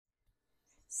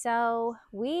So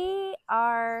we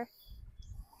are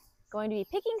going to be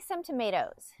picking some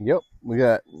tomatoes. Yep, we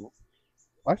got,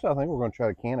 actually I think we're going to try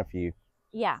to can a few.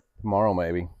 Yeah. Tomorrow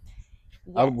maybe.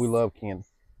 Yes. We love canned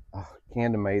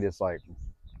tomatoes, like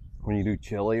when you do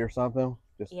chili or something.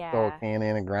 Just throw a can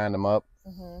in and grind them up.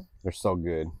 They're so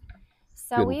good.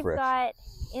 So good we've got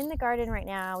in the garden right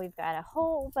now, we've got a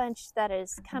whole bunch that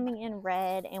is coming in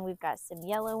red, and we've got some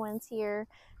yellow ones here.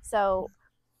 So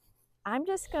I'm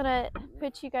just gonna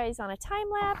put you guys on a time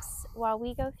lapse while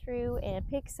we go through and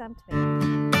pick some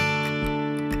tomatoes.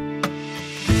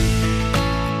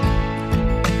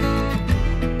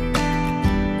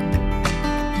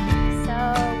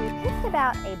 So we picked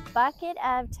about a bucket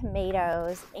of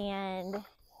tomatoes, and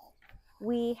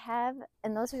we have,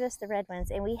 and those are just the red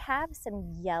ones, and we have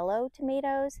some yellow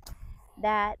tomatoes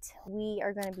that we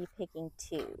are going to be picking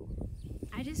too.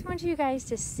 I just want you guys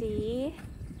to see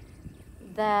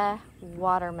the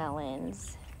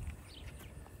watermelons.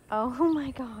 Oh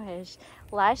my gosh.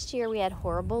 Last year we had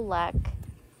horrible luck.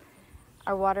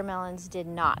 Our watermelons did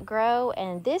not grow,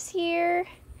 and this year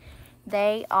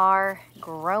they are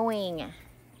growing.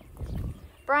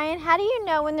 Brian, how do you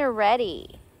know when they're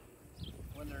ready?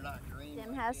 When they're not green.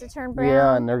 Tim has to turn brown.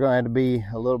 Yeah, and they're going to have to be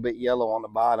a little bit yellow on the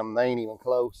bottom. They ain't even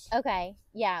close. Okay,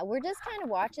 yeah, we're just kind of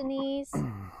watching these.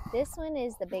 This one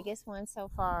is the biggest one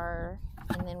so far,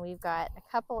 and then we've got a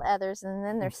couple others, and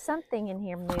then there's something in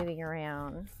here moving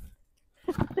around.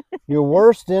 Your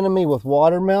worst enemy with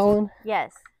watermelon?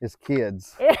 Yes. Is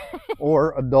kids.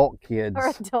 Or adult kids. Or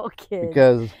adult kids.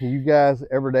 Because you guys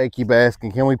every day keep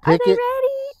asking, can we pick it? Are they ready?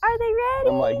 Are they ready?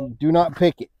 I'm like, do not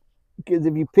pick it. Because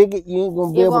if you pick it, you ain't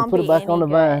going to be able to put it back on the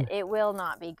vine. It will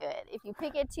not be good. If you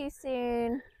pick it too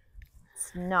soon,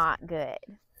 it's not good.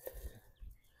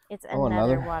 It's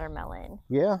another watermelon.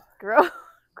 Yeah.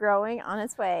 Growing on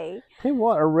its way. Hey,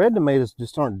 what? Our red tomatoes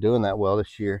just aren't doing that well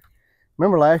this year.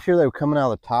 Remember last year they were coming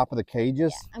out of the top of the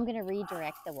cages? Yeah, I'm going to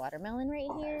redirect the watermelon right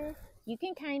here. You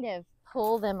can kind of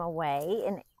pull them away,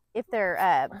 and if they're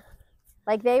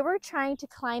like they were trying to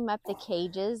climb up the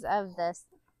cages of the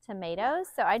tomatoes,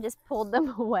 so I just pulled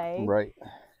them away. Right.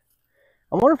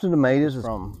 I wonder if the tomatoes is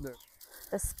from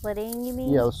the splitting, you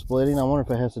mean? Yeah, the splitting. I wonder if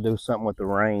it has to do something with the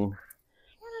rain.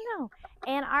 I don't know.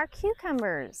 And our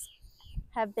cucumbers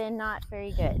have been not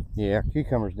very good. Yeah, our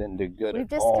cucumbers didn't do good. We've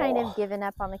just kind of given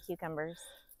up on the cucumbers.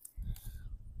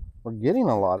 We're getting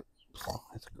a lot.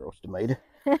 That's a gross tomato.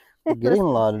 We're getting a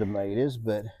lot of tomatoes,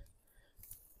 but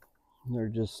they're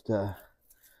just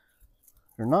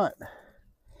they're not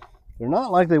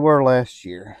like they were last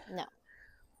year. No.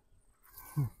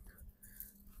 Yeah,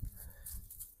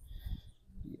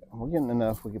 we're getting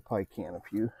enough. We could probably can a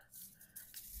few.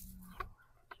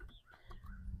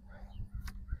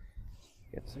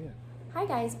 That's it. Hi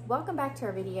guys, welcome back to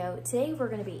our video. Today we're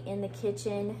going to be in the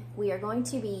kitchen. We are going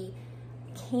to be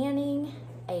canning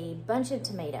a bunch of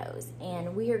tomatoes,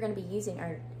 and we are going to be using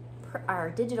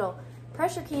our digital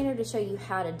pressure canner to show you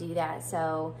how to do that.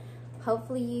 So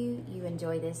hopefully you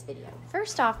enjoy this video.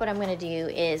 First off, what I'm going to do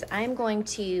is I'm going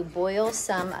to boil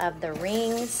some of the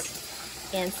rings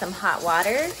in some hot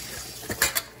water.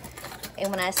 And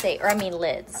when I say, I mean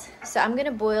lids. So I'm going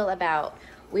to boil about,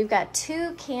 we've got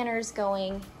 2 canners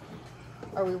going,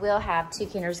 or we will have 2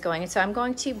 canners going. So I'm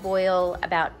going to boil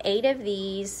about 8 of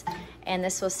these, and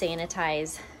this will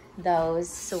sanitize those.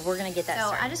 So we're gonna get that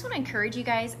started. So I just wanna encourage you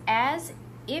guys, as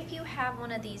if you have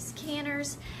one of these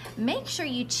canners, make sure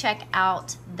you check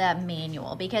out the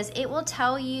manual, because it will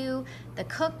tell you the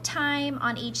cook time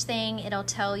on each thing. It'll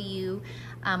tell you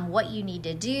what you need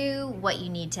to do, what you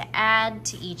need to add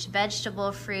to each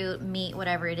vegetable, fruit, meat,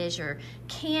 whatever it is you're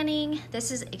canning.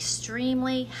 This is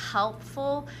extremely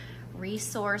helpful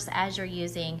resource as you're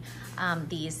using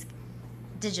these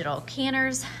digital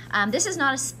canners. This is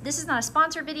not a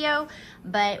sponsored video,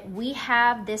 but we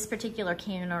have this particular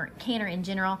canner in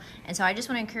general, and so I just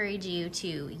want to encourage you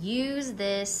to use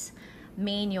this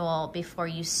manual before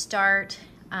you start.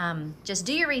 Just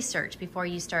do your research before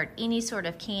you start any sort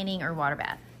of canning or water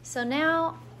bath. So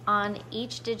now on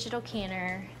each digital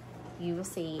canner, you will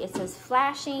see it says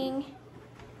flashing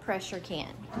pressure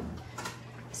can.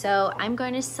 So I'm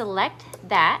going to select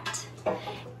that,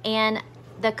 and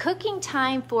the cooking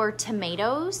time for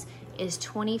tomatoes is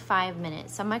 25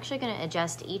 minutes. So I'm actually going to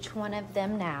adjust each one of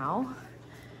them now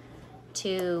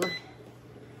to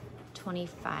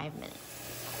 25 minutes.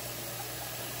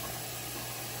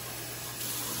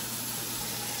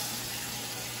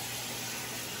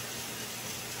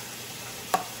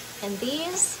 And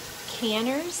these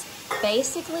canners,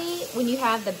 basically, when you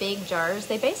have the big jars,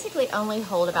 they basically only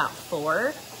hold about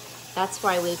 4. That's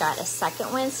why we got a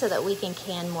second one, so that we can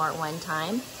can more at one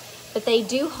time. but they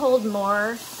do hold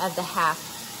more of the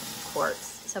half quarts.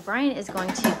 So Brian is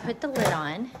going to put the lid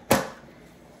on.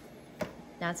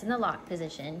 Now it's in the lock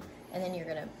position, and then you're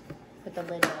gonna put the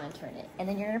lid on and turn it. And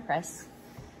then you're gonna press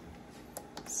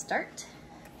start.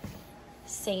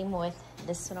 Same with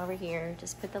this one over here.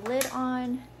 Just put the lid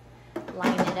on,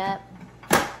 line it up,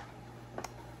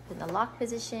 put in the lock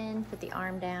position, put the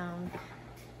arm down,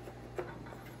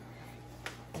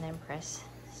 and then press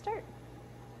start.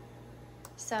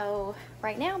 So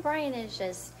right now Brian is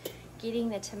just getting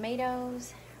the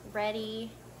tomatoes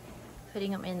ready,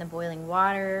 putting them in the boiling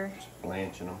water.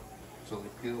 Blanching them so they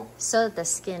peel. So that the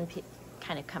skin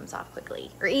kind of comes off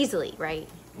quickly, or easily, right?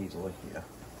 Easily, yeah.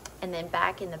 And then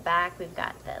back in the back, we've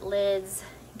got the lids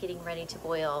getting ready to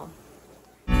boil.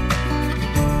 So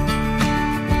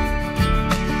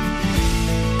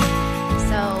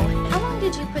how long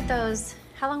did you put those,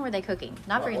 how long were they cooking?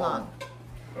 Not very long.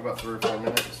 About 3 or 4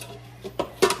 minutes,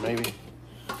 maybe.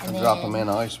 And drop them in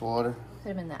ice water. Put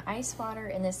them in the ice water,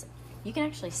 and this, you can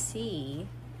actually see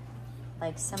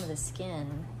like some of the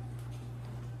skin.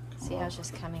 See how it's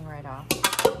just coming right off,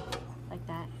 like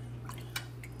that.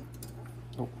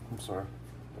 Oh, I'm sorry.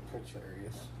 There he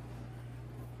is.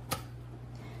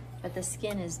 But the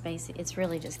skin is it's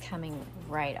really just coming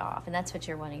right off, and that's what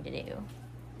you're wanting to do.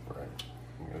 Right.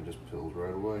 And it just peels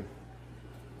right away.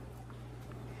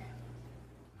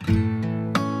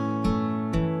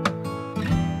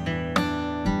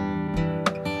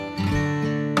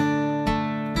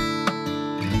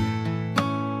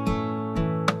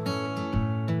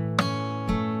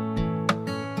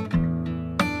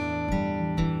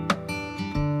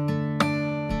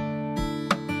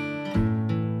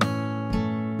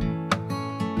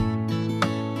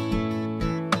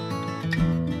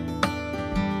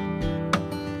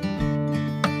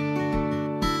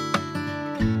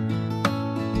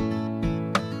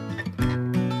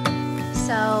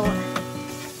 So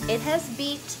it has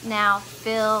beeped now,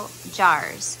 fill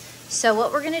jars. So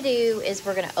what we're gonna do is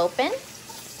we're gonna open.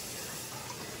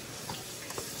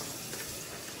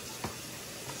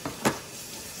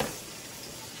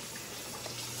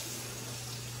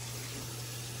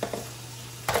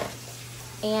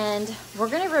 And we're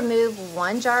gonna remove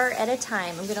one jar at a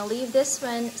time. I'm gonna leave this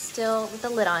one still with the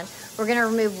lid on. We're gonna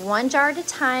remove one jar at a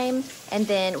time, and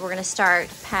then we're gonna start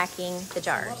packing the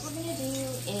jars. What we're gonna do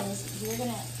is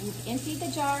we've emptied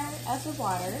the jar of the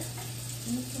water.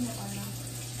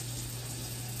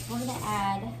 We're gonna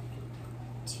add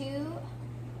 2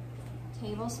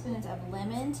 tablespoons of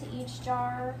lemon to each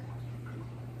jar,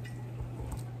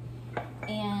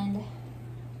 and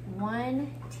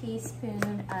 1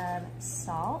 teaspoon of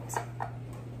salt.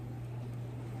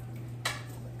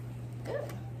 Ooh,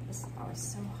 this is always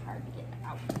so hard to get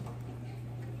out.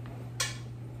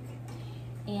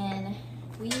 And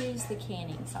we use the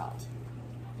canning salt.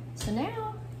 So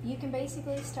now you can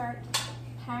basically start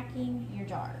packing your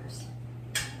jars.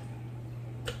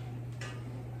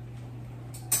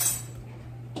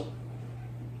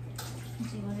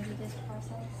 Do you want to do this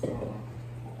process?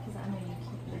 Because I know you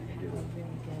keep it really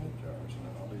good. Jars, and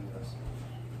then I'll do this.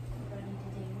 What do I need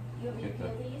to do? You want me to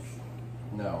peel these?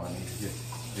 No, I need to get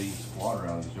these water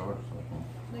out of these jars so I can.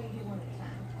 No, you do one at a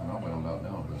time. I know, but I'm about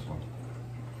done with this one.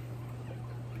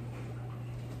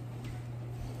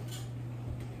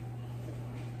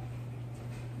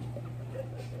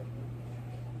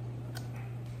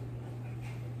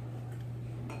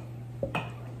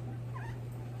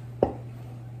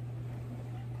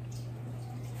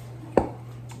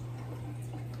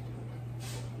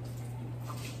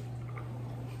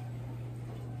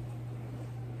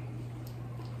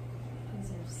 These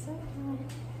are so hot.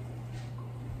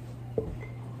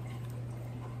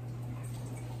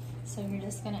 So you're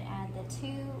just gonna add the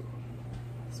 2.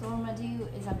 So what I'm gonna do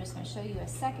is I'm just gonna show you a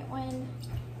second one,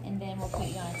 and then we'll put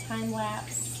you on a time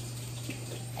lapse.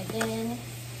 Again,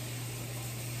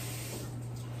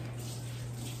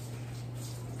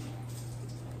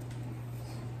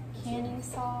 canning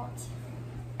salt,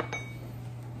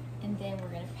 and then we're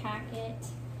gonna pack it.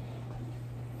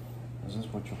 Is this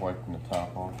what you're wiping the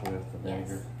top off with, the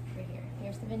vinegar? Yes, right here.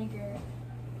 Here's the vinegar.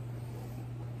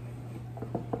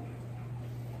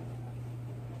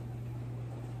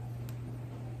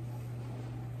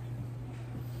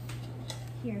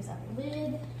 Here's our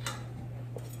lid.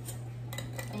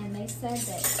 And they said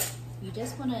that you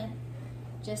just want to,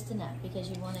 just enough, because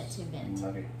you want it to vent.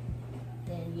 Okay.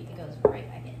 Then it goes right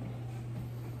back in.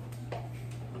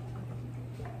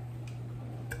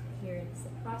 Here's the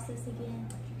process again.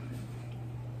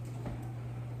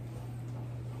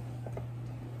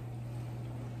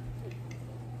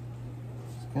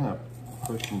 Kind of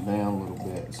push them down a little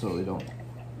bit so they don't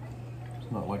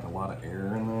Not like a lot of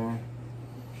air in there.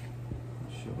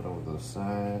 Shove it over to the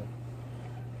side.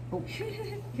 Oh.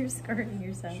 You're skirting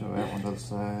yourself. Shove that one to the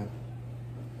side.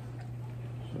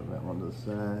 Shove that one to the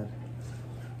side.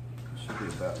 Should be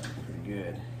about pretty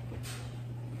good.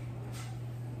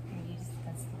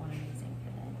 That's the one I'm using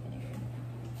for the vinegar.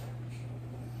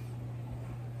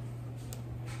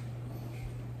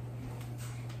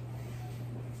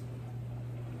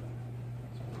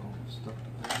 So we're all stuck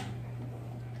together.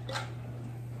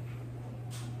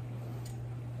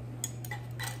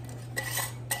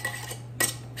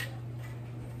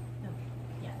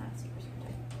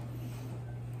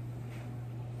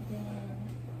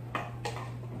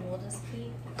 We'll just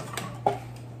keep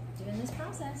doing this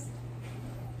process.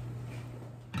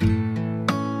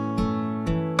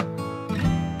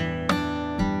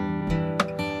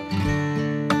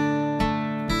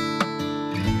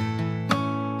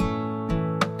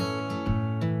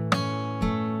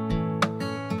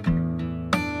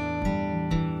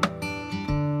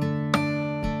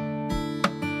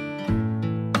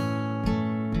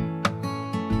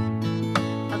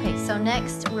 Okay, so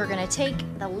next we're gonna take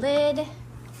the lid.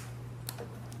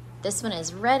 This one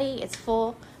is ready, it's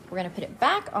full. We're gonna put it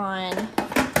back on,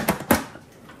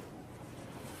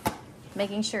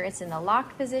 making sure it's in the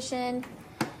locked position,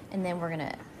 and then we're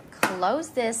gonna close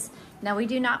this. Now we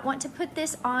do not want to put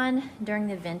this on during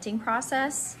the venting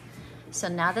process. So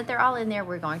now that they're all in there,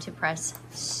 we're going to press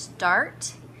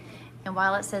start. And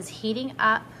while it says heating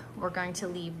up, we're going to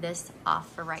leave this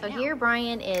off for right now. So here,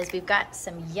 Brian, we've got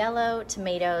some yellow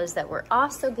tomatoes that we're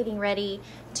also getting ready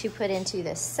to put into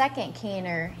the second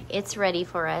canner. It's ready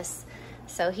for us.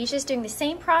 So he's just doing the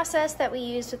same process that we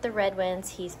used with the red ones.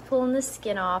 He's pulling the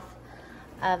skin off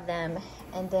of them,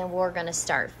 and then we're gonna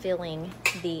start filling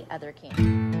the other canner.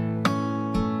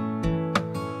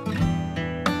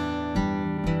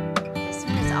 This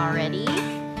one is already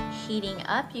heating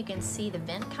up. You can see the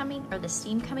vent coming, or the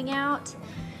steam coming out.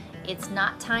 It's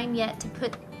not time yet to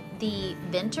put the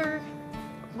venter.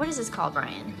 What is this called,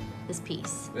 Brian? This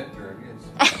piece? Venter,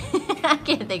 I guess. I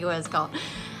can't think of what it's called.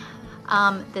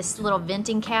 This little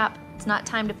venting cap. It's not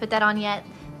time to put that on yet.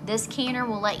 This canner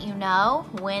will let you know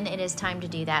when it is time to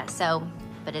do that. So,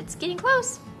 but it's getting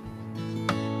close.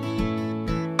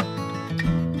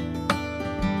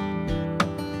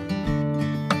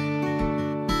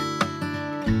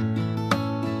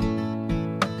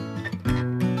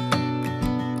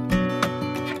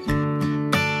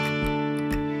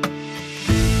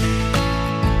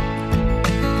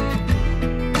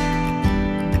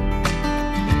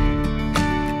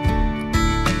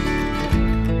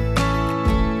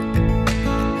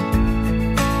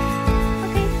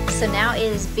 So now it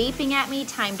is beeping at me,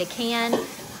 time to can.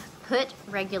 Put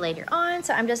regulator on.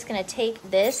 So I'm just gonna take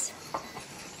this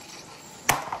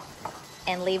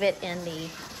and leave it in the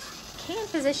can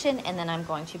position, and then I'm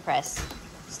going to press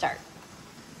start.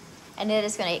 And it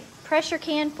is gonna pressure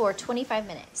can for 25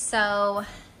 minutes. So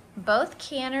both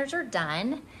canners are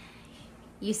done.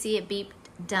 You see it beeped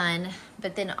done,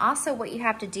 but then also what you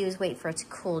have to do is wait for it to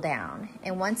cool down.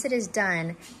 And once it is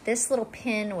done, this little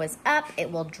pin was up,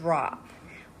 it will drop.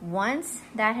 Once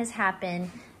that has happened,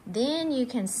 then you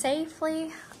can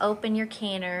safely open your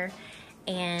canner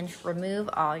and remove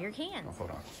all your cans. Oh, hold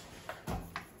on.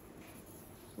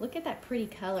 Look at that pretty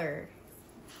color.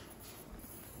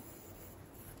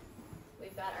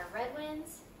 We've got our red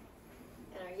ones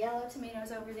and our yellow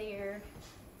tomatoes over there.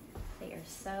 They are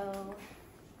so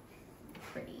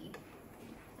pretty.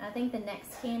 And I think the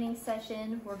next canning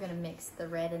session, we're gonna mix the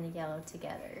red and the yellow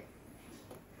together.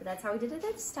 But that's how we did it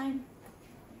this time.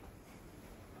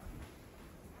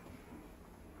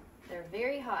 They're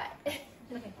very hot.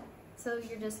 Okay. So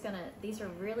you're just gonna, these are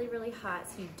really, really hot,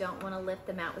 so you don't wanna lift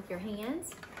them out with your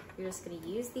hands. You're just gonna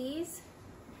use these.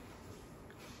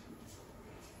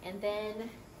 And then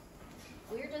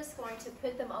we're just going to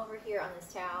put them over here on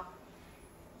this towel.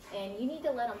 And you need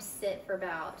to let them sit for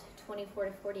about 24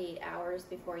 to 48 hours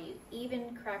before you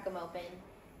even crack them open.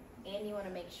 And you wanna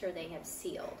make sure they have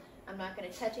sealed. I'm not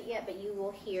gonna touch it yet, but you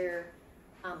will hear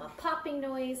a popping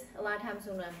noise. A lot of times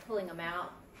when I'm pulling them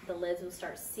out, the lids will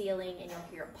start sealing and you'll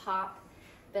hear a pop.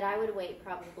 But I would wait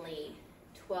probably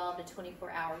 12 to 24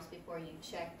 hours before you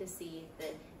check to see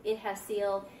that it has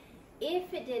sealed.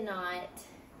 If it did not,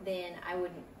 then I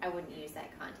wouldn't use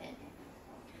that content.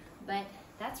 But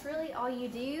that's really all you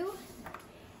do.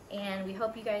 And we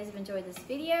hope you guys have enjoyed this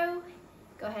video.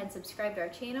 Go ahead and subscribe to our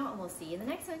channel, and we'll see you in the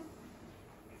next one.